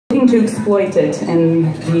looking to exploit it,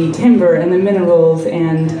 and the timber and the minerals,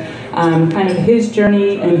 and kind of his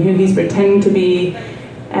journey and who he's pretending to be.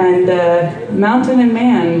 And Mountain and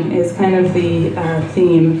Man is kind of the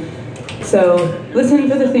theme. So listen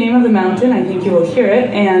for the theme of the mountain. I think you will hear it,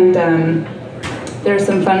 and there's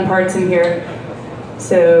some fun parts in here.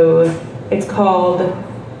 So it's called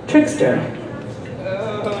Trickster.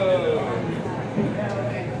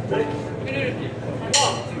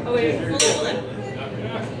 Oh wait, hold on.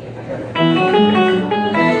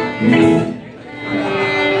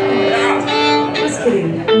 Just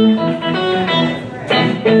kidding.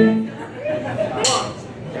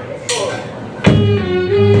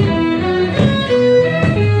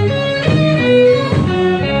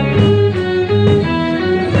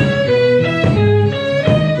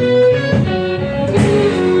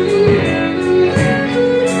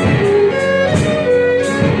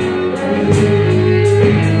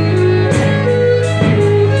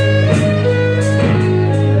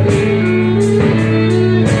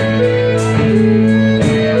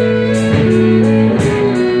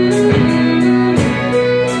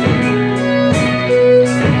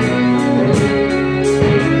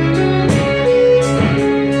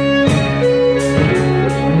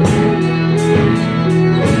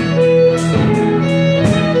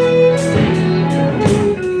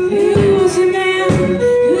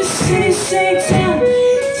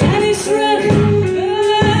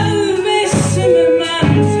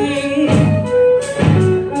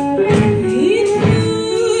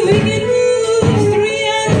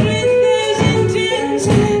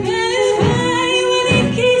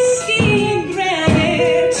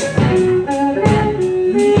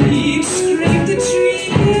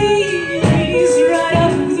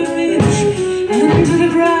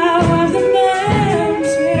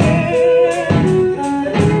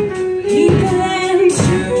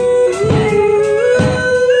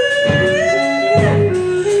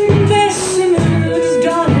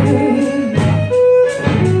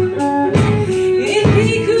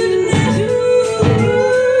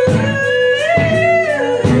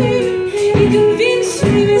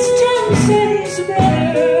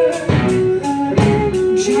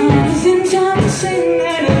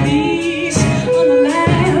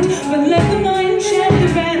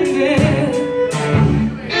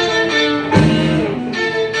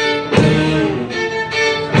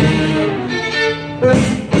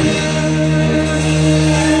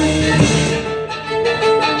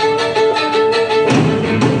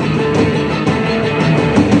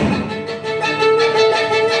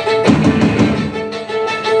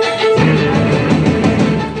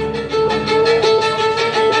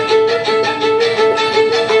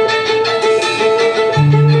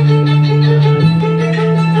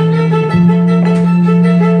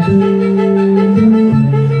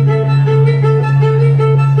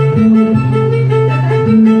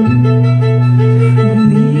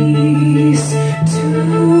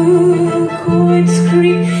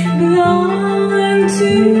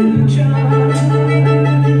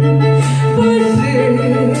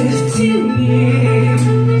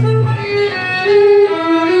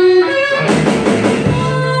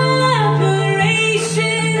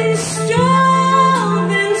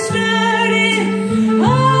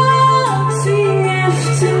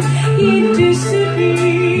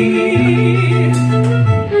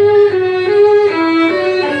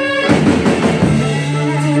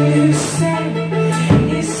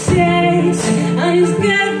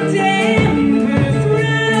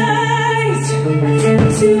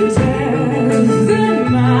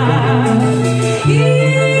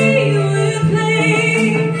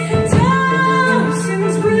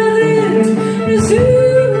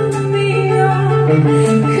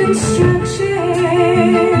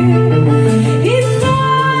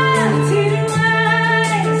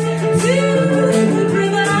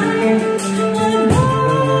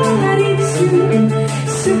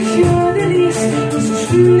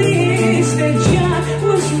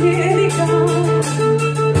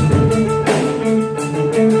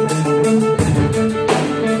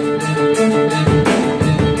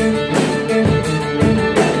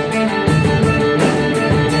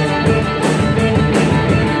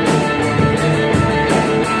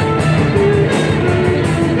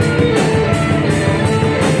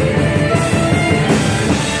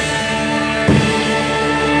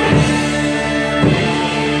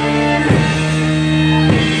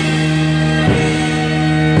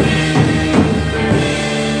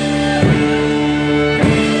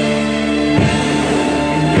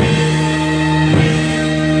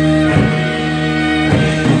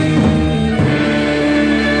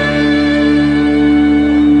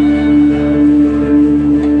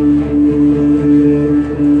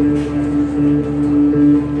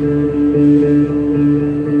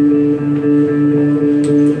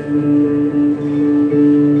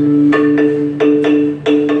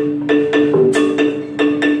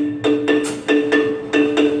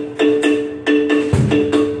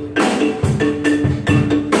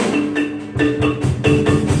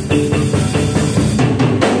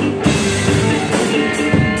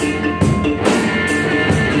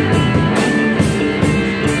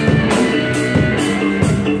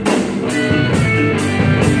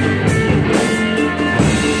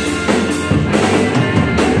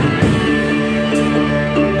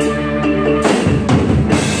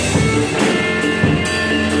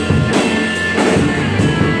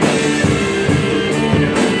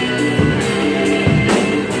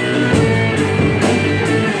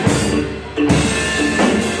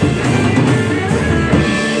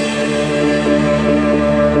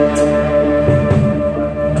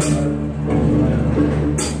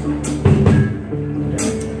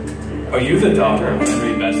 you the daughter of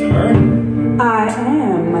Henry Bessemer? I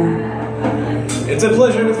am. It's a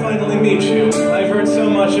pleasure to finally meet you. I've heard so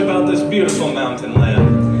much about this beautiful mountain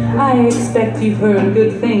land. I expect you've heard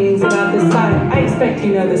good things about this side. I expect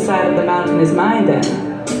you know the side of the mountain is mine then.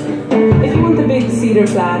 If you want the big cedar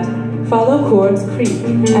flat, follow Quartz Creek,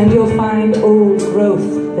 and you'll find old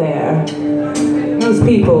growth there. Most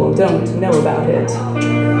people don't know about it.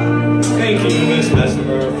 Thank you, Miss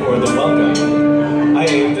Bessemer, for the welcome. I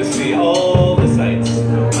aim to see all the sights.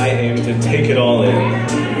 I aim to take it all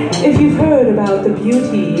in. If you've heard about the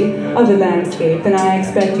beauty of the landscape, then I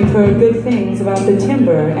expect you've heard good things about the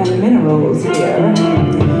timber and minerals here.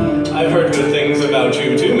 I've heard good things about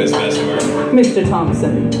you too, Miss Bessemer. Mr.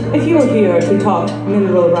 Thompson, if you're here to talk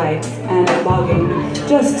mineral rights and logging,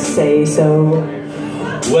 just say so.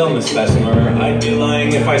 Well, Miss Bessemer, I'd be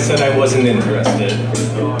lying if I said I wasn't interested.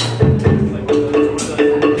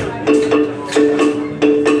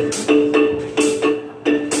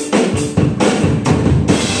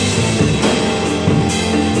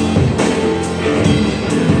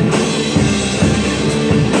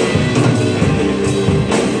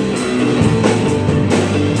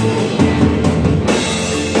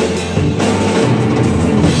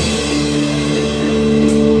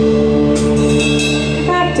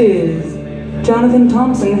 Jonathan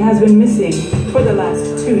Thompson has been missing for the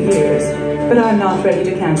last 2 years, but I'm not ready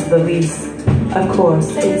to cancel the lease. Of course,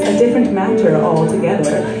 it's a different matter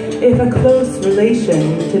altogether if a close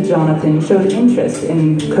relation to Jonathan showed interest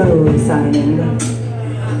in co-signing.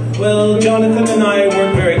 Well, Jonathan and I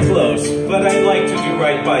weren't very close, but I'd like to do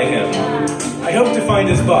right by him. I hope to find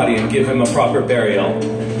his body and give him a proper burial.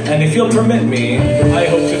 And if you'll permit me, I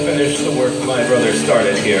hope to finish the work my brother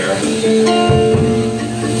started here.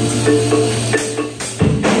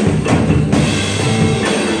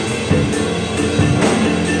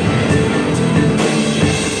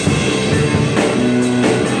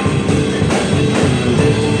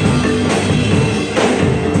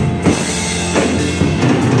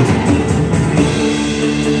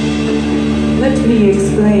 Let me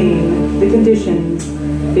explain the conditions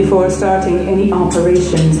before starting any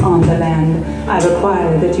operations on the land. I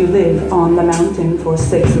require that you live on the mountain for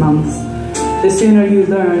 6 months. The sooner you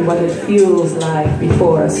learn what it feels like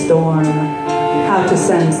before a storm, how to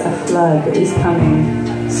sense a flood is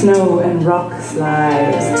coming, snow and rock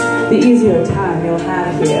slides, the easier time you'll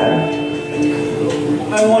have here.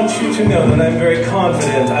 I want you to know that I'm very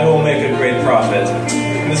confident I will make a great profit.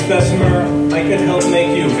 Miss Bessemer, I could help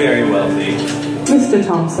make you very wealthy. Mr.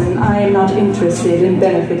 Thompson, I am not interested in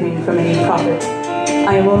benefiting from any profit.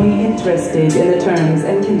 I am only interested in the terms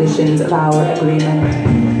and conditions of our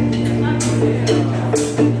agreement.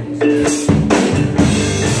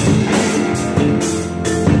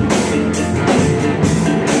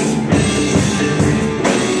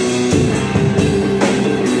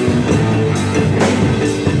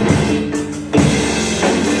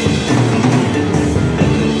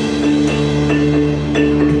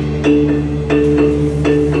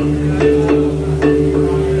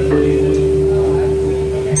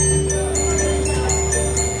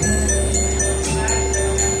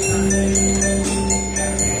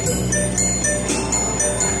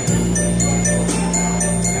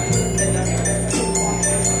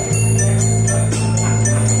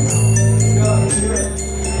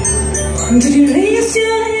 Did you raise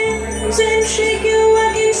your hands and shake your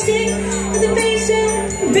walking stick at the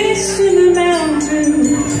base of the mountain?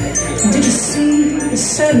 Did you see the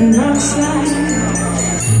sudden rock slide?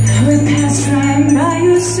 How it passed right by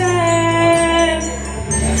your side?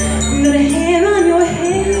 Not a hair on your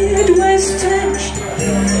head was touched,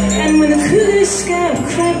 and when the cooler sky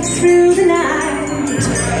cracked through the night,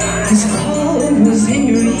 his call was in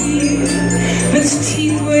your ear, but his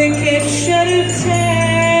teeth were kept shut tight.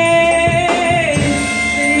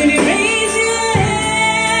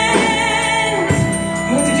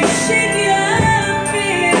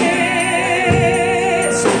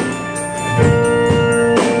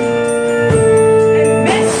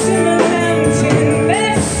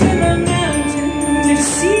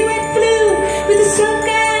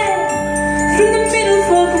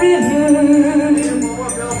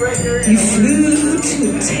 He flew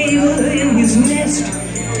to a table in his nest.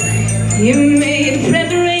 He made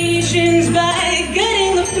preparations by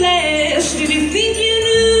gutting the flesh. Did you think you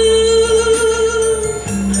knew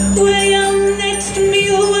where your next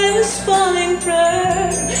meal was falling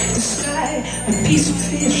from the sky? A piece of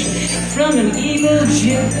fish from an evil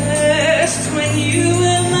jest when you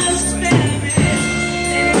were most famished.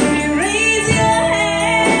 And when you raise your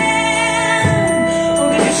hand,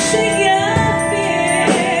 or did you shake your fist?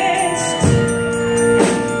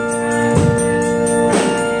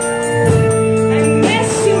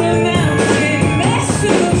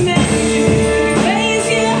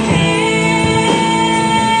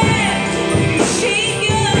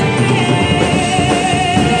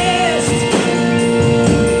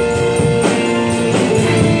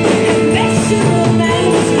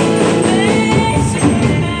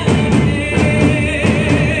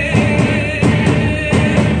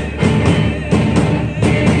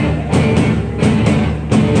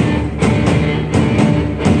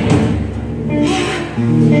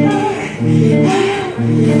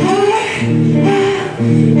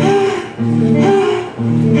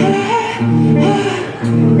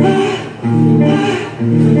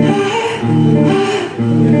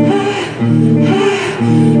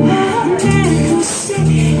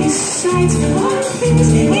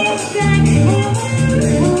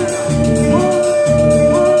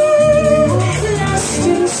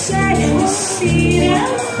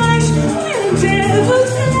 devil.